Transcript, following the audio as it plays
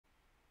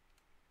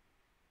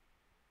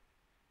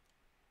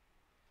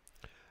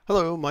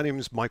Hello, my name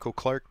is Michael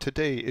Clark.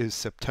 Today is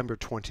September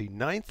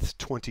 29th,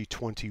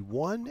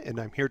 2021, and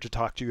I'm here to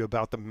talk to you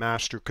about the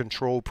Master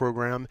Control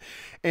Program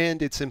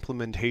and its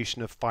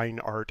implementation of fine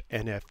art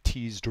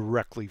NFTs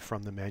directly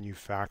from the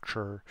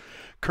manufacturer.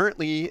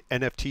 Currently,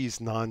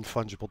 NFTs,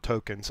 non-fungible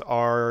tokens,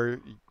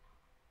 are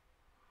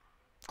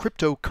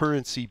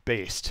cryptocurrency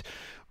based,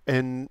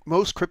 and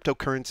most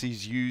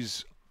cryptocurrencies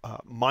use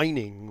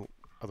mining,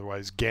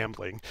 otherwise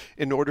gambling,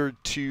 in order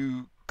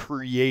to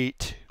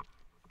create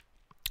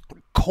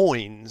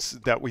coins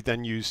that we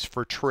then use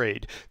for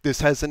trade.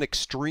 This has an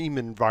extreme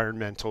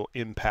environmental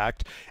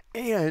impact,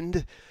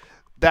 and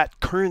that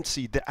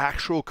currency, the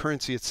actual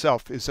currency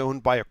itself, is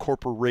owned by a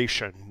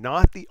corporation,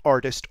 not the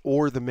artist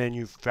or the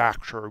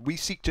manufacturer. We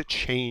seek to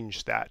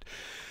change that.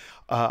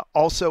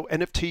 Also,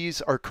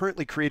 NFTs are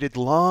currently created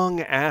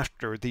long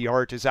after the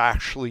art is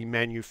actually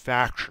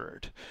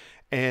manufactured,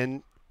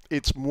 and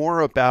it's more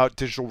about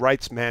digital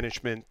rights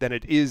management than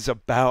it is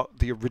about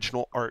the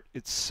original art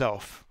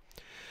itself.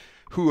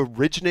 Who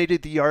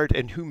originated the art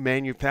and who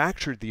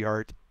manufactured the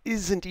art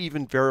isn't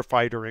even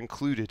verified or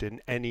included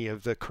in any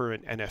of the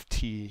current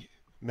NFT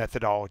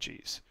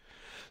methodologies.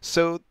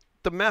 So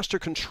the Master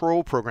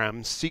Control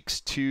Program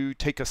seeks to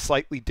take a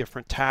slightly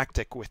different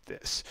tactic with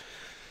this.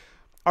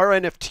 Our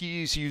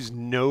NFTs use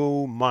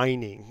no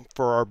mining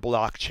for our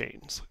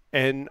blockchains,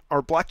 and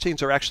our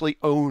blockchains are actually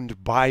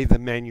owned by the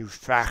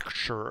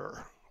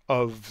manufacturer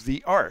of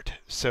the art.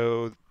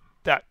 So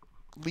that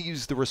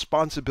leaves the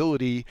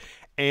responsibility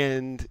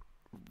and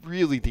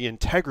really the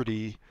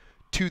integrity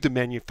to the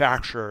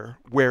manufacturer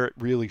where it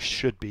really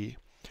should be.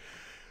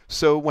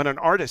 So when an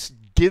artist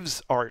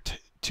gives art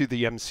to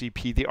the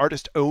MCP, the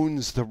artist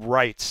owns the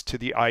rights to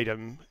the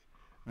item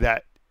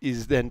that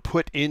is then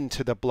put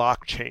into the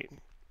blockchain.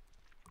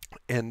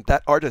 And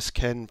that artist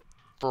can,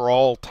 for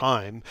all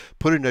time,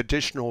 put an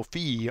additional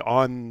fee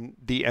on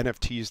the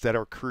NFTs that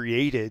are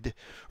created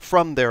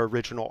from their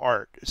original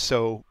art.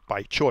 So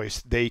by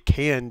choice, they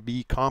can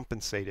be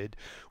compensated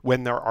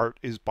when their art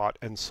is bought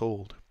and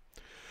sold.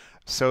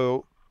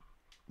 So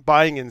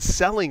buying and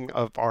selling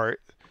of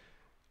art,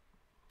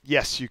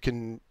 yes, you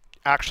can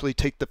actually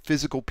take the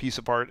physical piece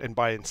of art and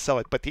buy and sell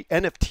it, but the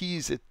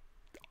NFTs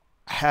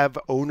have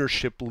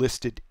ownership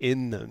listed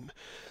in them.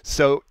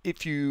 So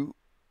if you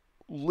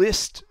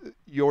list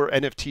your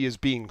NFT as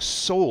being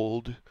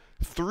sold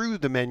through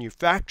the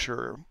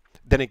manufacturer,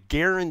 then it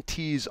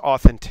guarantees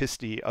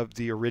authenticity of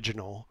the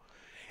original.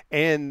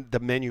 And the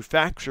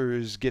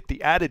manufacturers get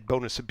the added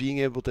bonus of being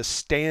able to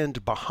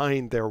stand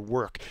behind their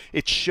work.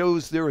 It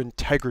shows their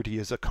integrity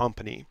as a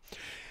company.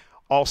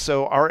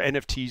 Also, our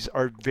NFTs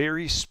are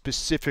very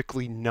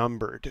specifically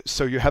numbered.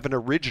 So you have an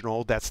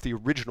original, that's the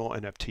original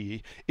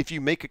NFT. If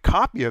you make a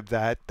copy of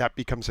that, that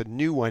becomes a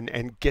new one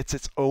and gets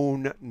its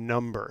own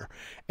number.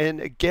 And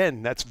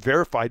again, that's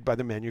verified by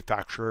the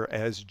manufacturer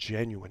as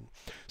genuine.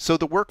 So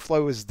the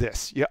workflow is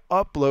this. You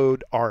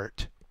upload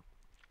art.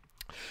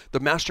 The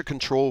Master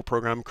Control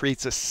Program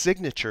creates a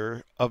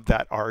signature of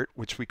that art,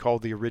 which we call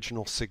the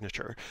original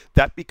signature.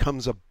 That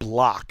becomes a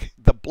block.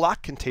 The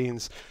block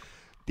contains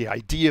the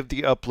ID of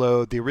the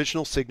upload, the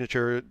original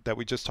signature that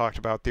we just talked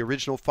about, the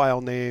original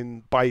file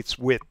name, bytes,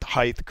 width,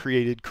 height,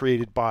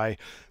 created by,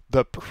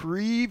 the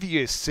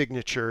previous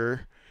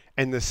signature,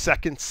 and the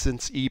second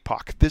since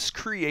epoch. This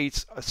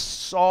creates a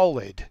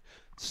solid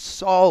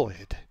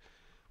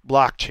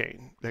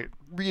blockchain that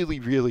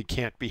really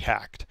can't be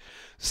hacked.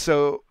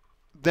 So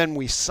then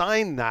we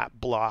sign that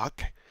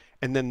block,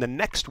 and then the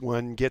next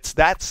one gets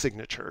that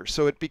signature.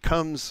 So it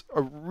becomes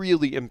a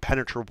really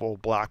impenetrable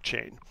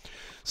blockchain.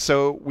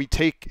 So we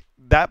take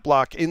that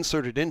block,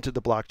 insert it into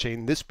the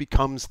blockchain. This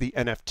becomes the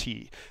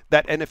NFT.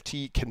 That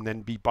NFT can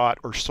then be bought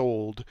or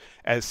sold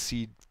as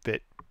seed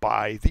fit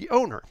by the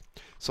owner.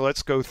 So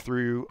let's go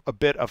through a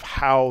bit of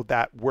how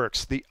that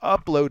works. The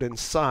upload and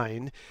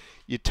sign,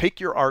 you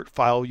take your art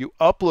file, you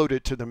upload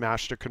it to the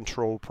Master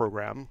Control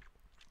Program.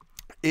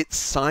 It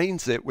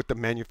signs it with the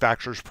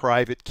manufacturer's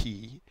private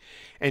key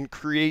and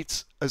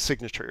creates a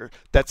signature.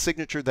 That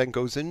signature then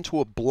goes into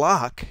a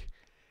block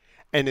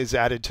and is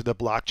added to the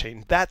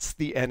blockchain. That's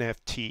the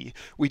NFT.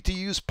 We do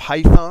use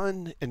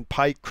Python and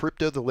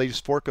PyCrypto, the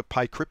latest fork of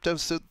PyCrypto.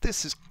 So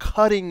this is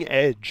cutting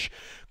edge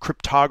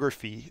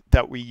cryptography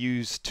that we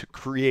use to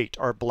create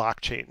our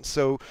blockchain.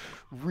 So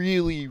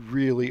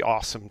really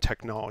awesome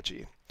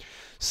technology.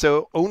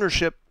 So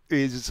ownership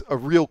is a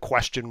real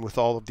question with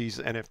all of these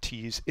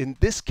NFTs. In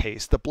this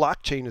case, the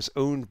blockchain is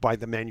owned by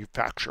the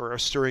manufacturer,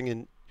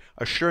 assuring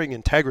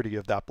integrity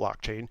of that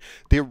blockchain.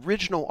 The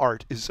original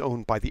art is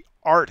owned by the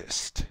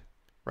artist,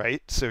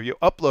 right? So you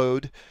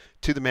upload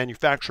to the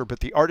manufacturer,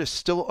 but the artist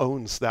still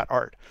owns that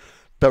art.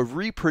 The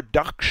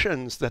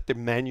reproductions that the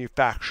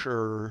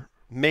manufacturer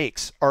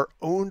makes are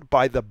owned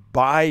by the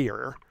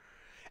buyer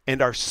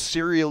and are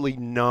serially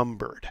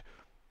numbered.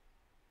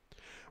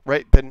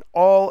 Right, then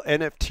all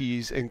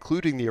NFTs,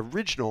 including the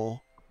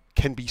original,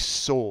 can be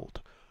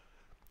sold.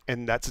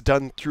 And that's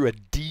done through a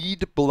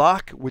deed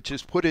block, which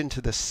is put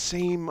into the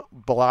same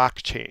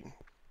blockchain.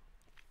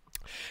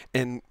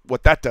 And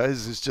what that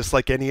does is just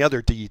like any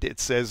other deed, it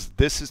says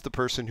this is the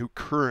person who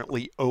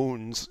currently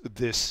owns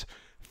this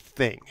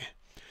thing.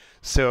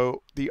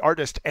 So the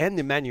artist and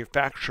the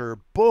manufacturer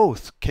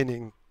both can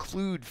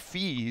include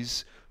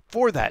fees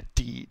for that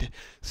deed.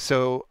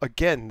 So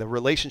again, the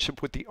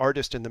relationship with the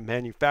artist and the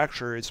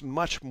manufacturer is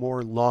much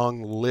more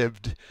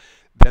long-lived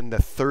than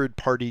the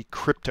third-party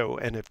crypto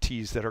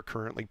NFTs that are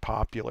currently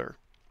popular.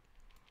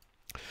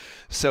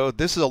 So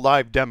this is a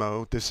live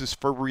demo. This is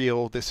for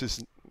real. This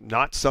is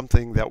not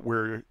something that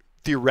we're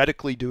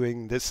theoretically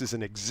doing. This is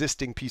an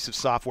existing piece of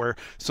software.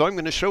 So I'm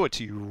going to show it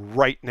to you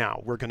right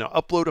now. We're going to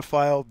upload a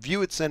file,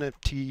 view its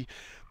NFT,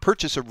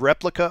 purchase a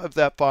replica of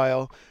that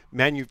file,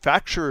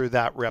 manufacture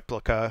that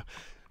replica,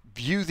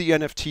 view the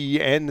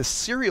NFT and the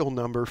serial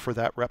number for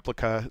that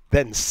replica,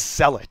 then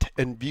sell it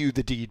and view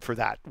the deed for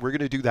that. We're going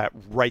to do that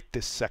right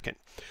this second.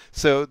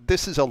 So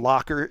this is a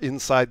locker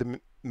inside the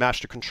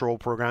master control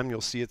program.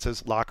 You'll see it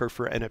says locker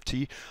for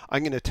NFT.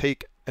 I'm going to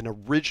take an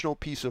original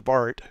piece of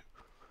art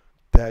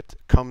that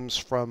comes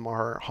from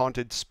our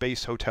Haunted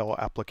Space Hotel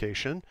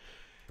application.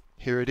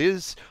 Here it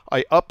is.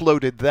 I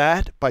uploaded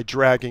that by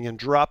dragging and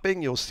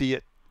dropping. You'll see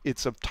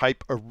it's of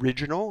type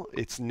original,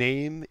 its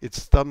name,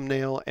 its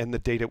thumbnail, and the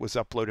date it was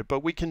uploaded.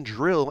 But we can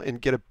drill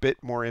and get a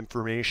bit more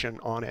information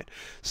on it.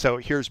 So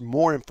here's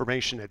more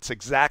information. Its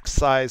exact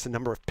size, the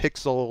number of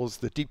pixels,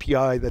 the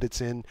DPI that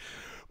it's in.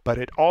 But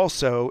it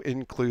also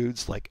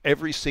includes, like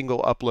every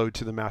single upload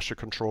to the master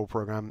control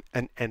program,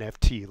 an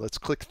NFT. Let's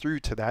click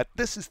through to that.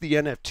 This is the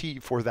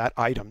NFT for that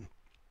item.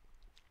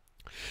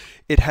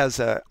 It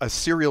has a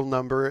serial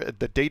number,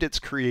 the date it's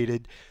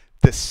created,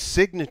 the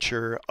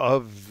signature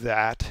of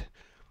that,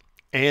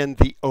 and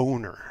the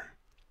owner.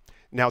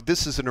 Now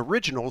this is an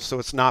original, so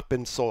it's not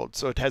been sold.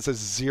 So it has a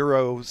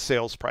 0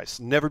 sales price,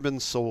 never been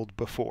sold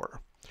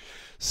before.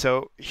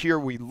 So here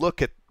we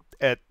look at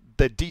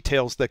the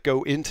details that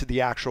go into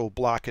the actual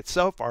block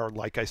itself are,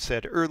 like I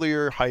said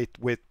earlier, height,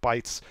 width,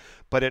 bytes,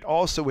 but it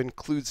also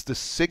includes the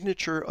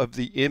signature of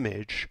the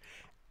image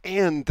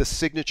and the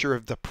signature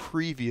of the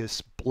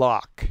previous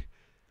block.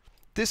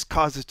 This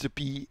causes it to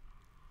be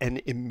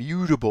an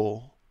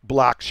immutable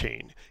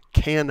blockchain,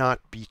 cannot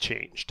be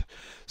changed.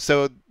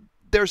 So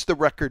there's the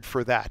record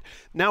for that.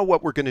 Now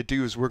what we're going to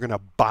do is we're going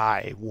to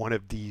buy one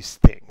of these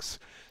things.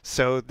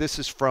 So this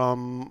is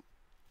from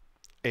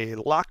a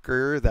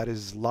locker, that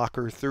is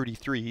locker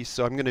 33.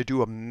 So I'm going to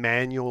do a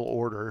manual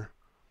order.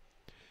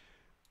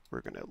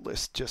 We're going to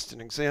list just an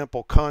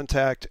example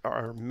contact.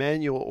 Our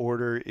manual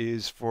order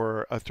is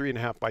for a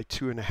 3.5 by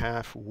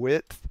 2.5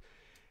 width,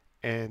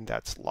 and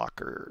that's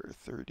locker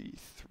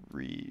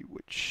 33,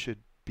 which should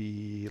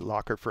be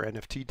locker for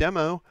NFT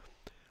demo.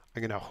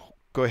 I'm going to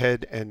go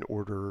ahead and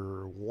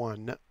order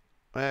one.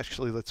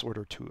 Actually, let's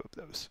order 2 of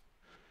those.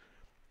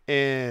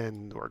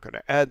 And we're going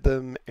to add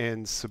them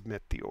and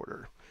submit the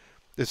order.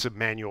 This is a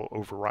manual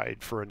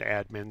override for an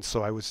admin,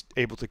 so I was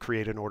able to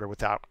create an order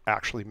without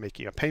actually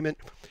making a payment.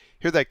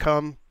 Here they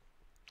come.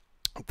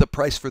 The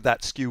price for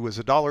that SKU was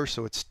 $1,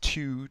 so it's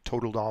 $2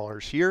 total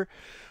here.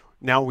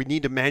 Now we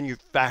need to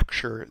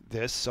manufacture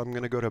this, so I'm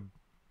going to go to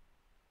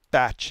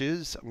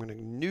batches. I'm going to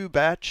new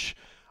batch.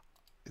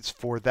 It's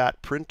for that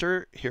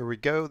printer. Here we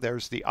go.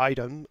 There's the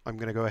item. I'm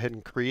going to go ahead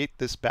and create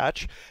this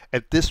batch.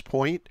 At this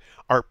point,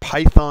 our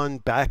Python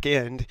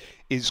backend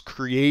is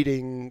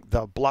creating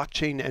the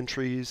blockchain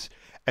entries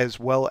as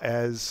well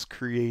as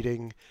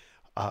creating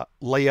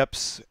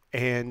layups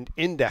and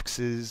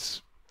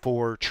indexes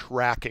for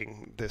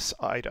tracking this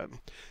item.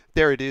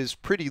 There it is,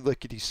 pretty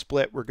lickety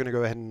split. We're going to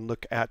go ahead and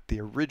look at the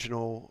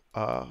original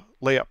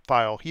layup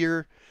file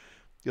here.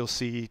 You'll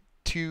see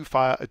two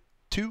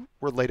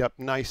were laid up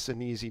nice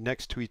and easy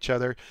next to each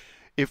other.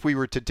 If we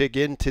were to dig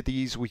into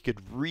these, we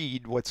could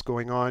read what's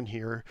going on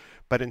here,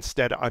 but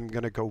instead I'm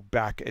going to go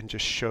back and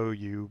just show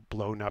you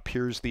blown up.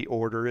 Here's the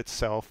order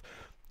itself.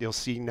 You'll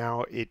see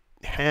now it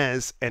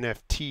has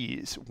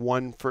NFTs,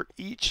 one for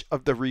each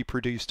of the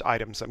reproduced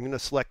items. I'm going to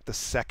select the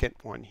second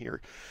one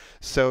here.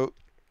 So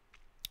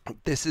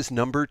this is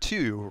number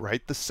 2,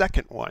 right? The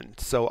second one.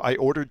 So I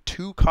ordered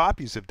 2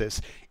 copies of this.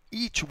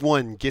 Each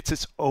one gets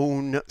its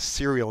own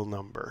serial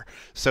number.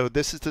 So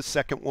this is the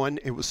second one.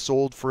 It was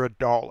sold for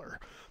 $1.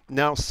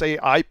 Now say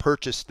I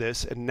purchased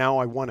this and now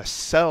I want to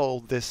sell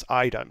this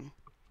item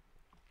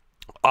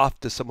off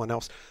to someone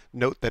else.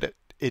 Note that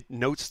it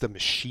notes the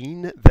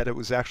machine that it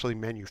was actually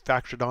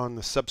manufactured on,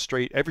 the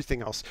substrate,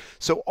 everything else.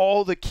 So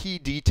all the key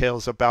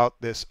details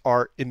about this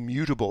are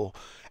immutable.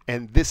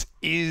 And this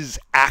is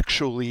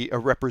actually a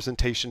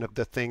representation of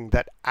the thing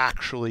that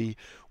actually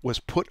was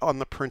put on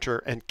the printer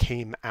and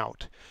came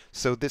out.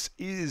 So this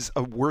is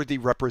a worthy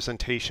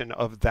representation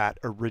of that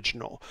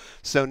original.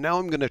 So now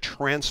I'm going to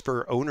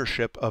transfer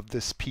ownership of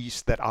this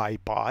piece that I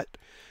bought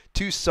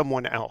to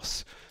someone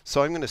else.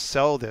 So I'm going to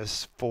sell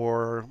this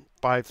for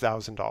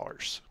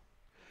 $5,000.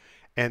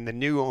 And the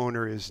new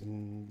owner is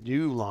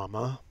New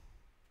Llama.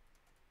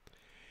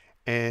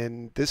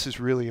 And this is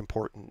really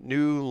important,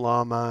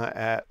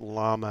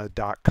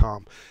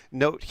 newllama@llama.com.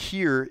 Note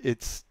here,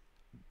 it's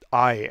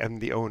I am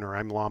the owner.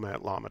 I'm llama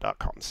at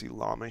llama.com. See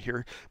llama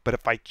here. But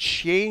if I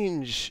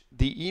change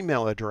the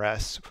email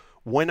address,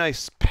 when I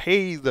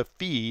pay the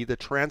fee, the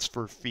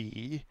transfer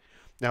fee,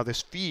 now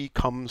this fee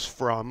comes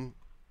from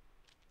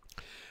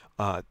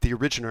the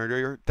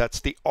originator.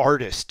 That's the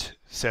artist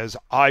says,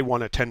 I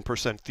want a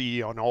 10%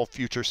 fee on all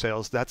future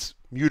sales. That's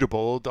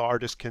mutable. The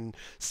artist can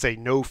say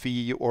no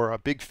fee or a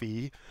big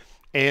fee.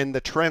 And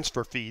the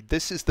transfer fee,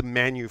 this is the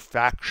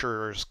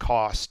manufacturer's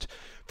cost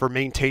for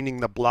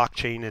maintaining the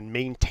blockchain and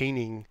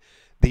maintaining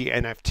the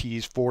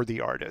NFTs for the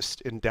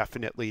artist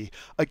indefinitely.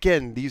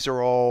 Again, these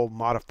are all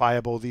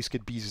modifiable. These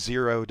could be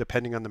zero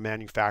depending on the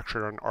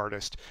manufacturer and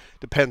artist.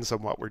 Depends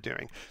on what we're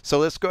doing. So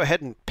let's go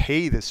ahead and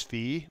pay this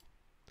fee.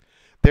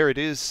 There it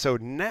is. So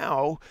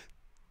now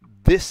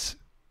this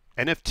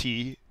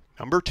NFT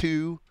number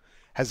 2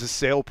 has a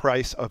sale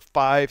price of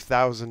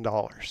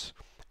 $5,000.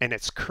 And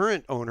its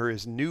current owner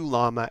is new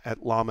llama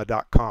at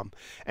llama.com.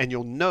 And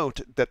you'll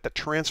note that the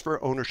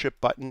transfer ownership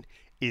button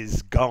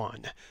is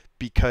gone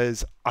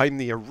because I'm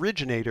the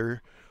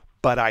originator,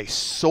 but I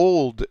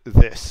sold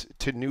this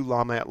to new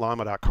llama at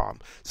llama.com.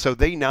 So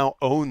they now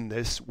own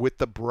this with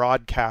the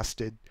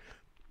broadcasted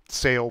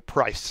sale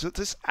price. So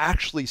this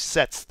actually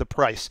sets the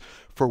price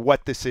for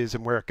what this is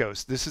and where it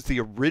goes. This is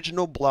the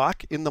original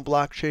block in the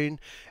blockchain,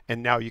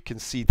 and now you can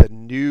see the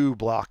new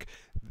block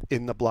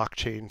in the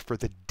blockchain for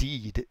the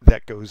deed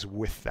that goes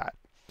with that.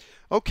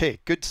 Okay,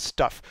 good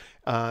stuff.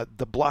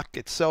 The block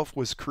itself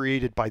was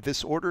created by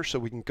this order, so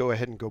we can go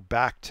ahead and go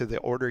back to the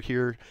order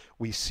here.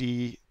 We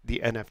see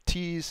the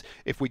NFTs.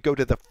 If we go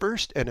to the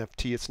first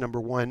NFT, it's number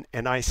 1,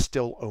 and I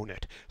still own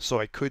it, so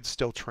I could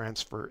still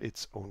transfer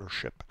its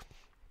ownership.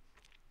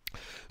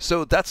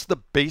 So that's the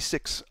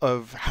basics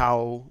of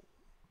how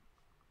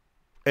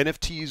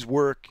NFTs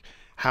work,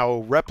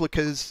 how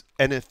replicas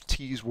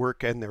NFTs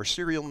work and their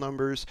serial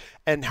numbers,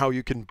 and how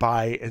you can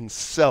buy and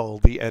sell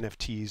the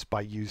NFTs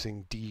by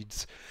using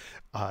deeds.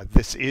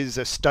 This is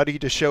a study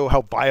to show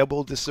how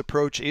viable this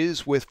approach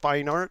is with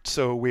fine art,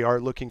 so we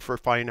are looking for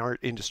fine art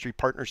industry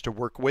partners to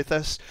work with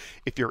us.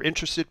 If you're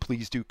interested,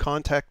 please do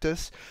contact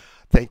us.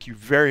 Thank you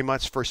very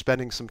much for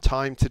spending some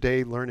time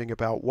today learning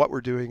about what we're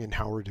doing and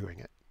how we're doing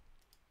it.